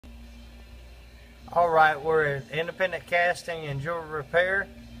Alright, we're at Independent Casting and Jewelry Repair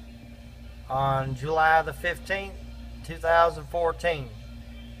on July the 15th, 2014.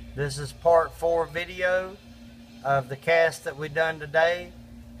 This is part 4 video of the cast that we done today.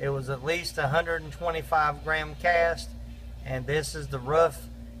 It was at least 125 gram cast, and this is the rough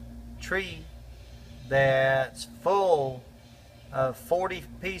tree that's full of 40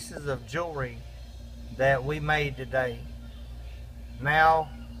 pieces of jewelry that we made today. Now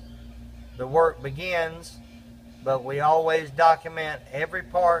the work begins, but we always document every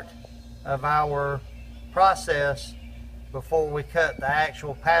part of our process before we cut the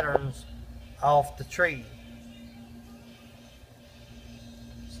actual patterns off the tree.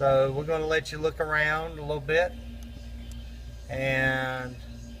 So we're going to let you look around a little bit, and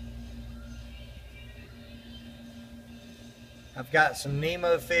I've got some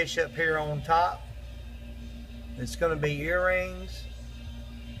Nemo fish up here on top. It's going to be earrings.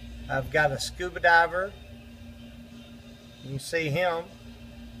 I've got a scuba diver. You can see him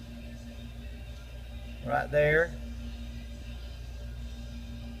right there.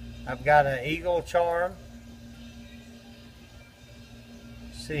 I've got an eagle charm.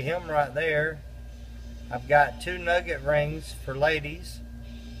 See him right there. I've got 2 nugget rings for ladies,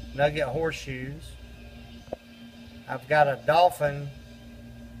 nugget horseshoes. I've got a dolphin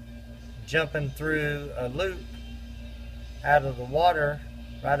jumping through a loop out of the water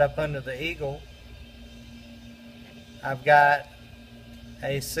right up under the eagle. I've got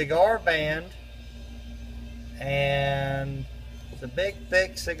a cigar band, and it's a big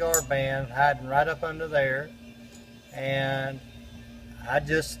thick cigar band hiding right up under there, and I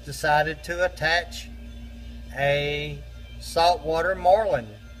just decided to attach a saltwater marlin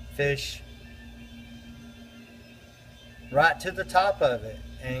fish right to the top of it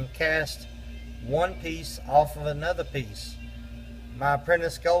and cast one piece off of another piece. My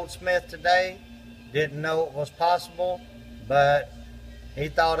apprentice goldsmith today didn't know it was possible, but he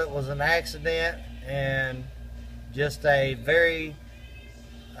thought it was an accident and just a very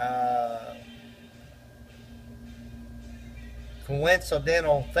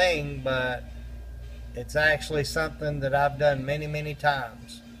coincidental thing, but it's actually something that I've done many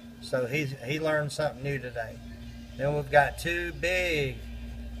times. So he learned something new today. Then we've got 2 big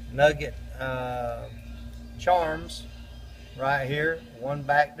nugget charms right here, one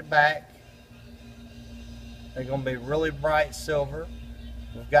back to back. They're going to be really bright silver.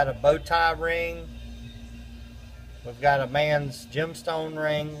 We've got a bow tie ring. We've got a man's gemstone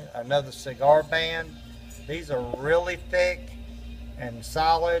ring, another cigar band. These are really thick and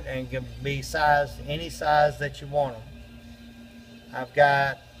solid and can be sized any size that you want them. I've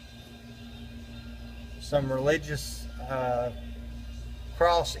got some religious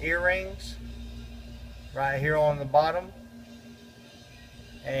cross earrings right here on the bottom,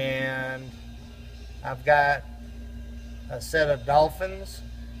 and I've got a set of dolphins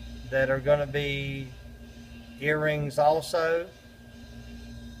that are going to be earrings also.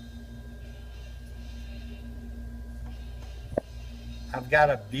 I've got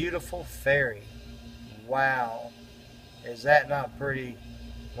a beautiful fairy. Wow, is that not pretty?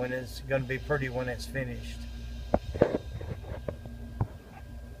 When it's going to be pretty when it's finished.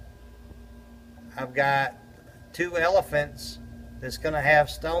 I've got 2 elephants that's going to have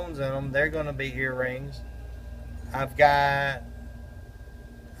stones in them. They're going to be earrings. I've got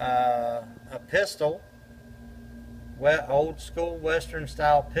a pistol, old school Western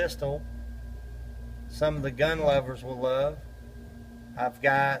style pistol. Some of the gun lovers will love. I've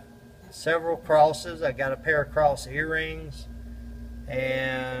got several crosses. I've got a pair of cross earrings,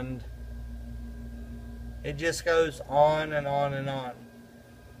 and it just goes on and on and on.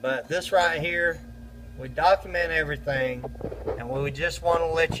 But this right here, we document everything, and we just want to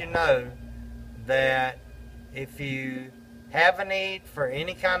let you know that if you have a need for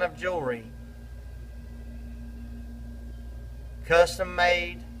any kind of jewelry, custom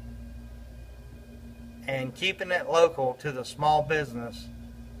made and keeping it local to the small business,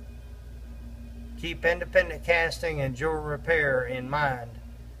 keep Independent Casting and Jewelry Repair in mind,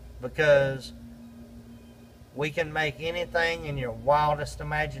 because we can make anything in your wildest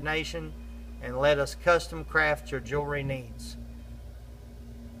imagination and let us custom craft your jewelry needs.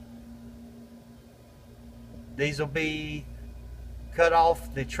 These will be cut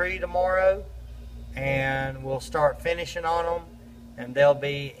off the tree tomorrow, and we'll start finishing on them, and there'll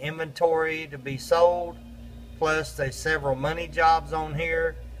be inventory to be sold, plus there's several money jobs on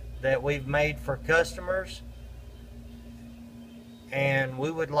here that we've made for customers, and we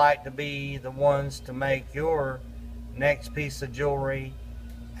would like to be the ones to make your next piece of jewelry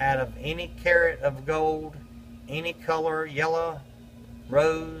out of any carat of gold, any color, yellow,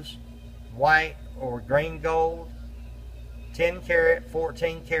 rose, white, or green gold, 10 karat,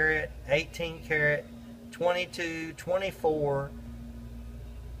 14 karat, 18 karat, 22, 24,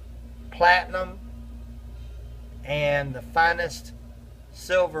 platinum, and the finest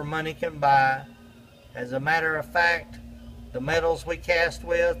silver money can buy. As a matter of fact, the metals we cast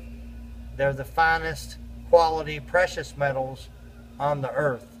with, they're the finest quality precious metals on the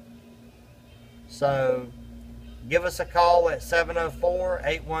earth. So give us a call at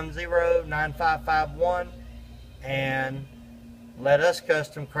 704-810-9551 and let us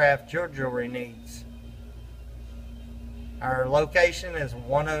custom craft your jewelry needs. Our location is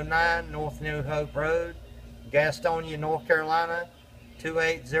 109 North New Hope Road, Gastonia, North Carolina,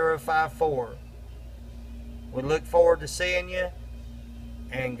 28054. We look forward to seeing you,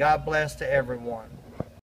 and God bless to everyone.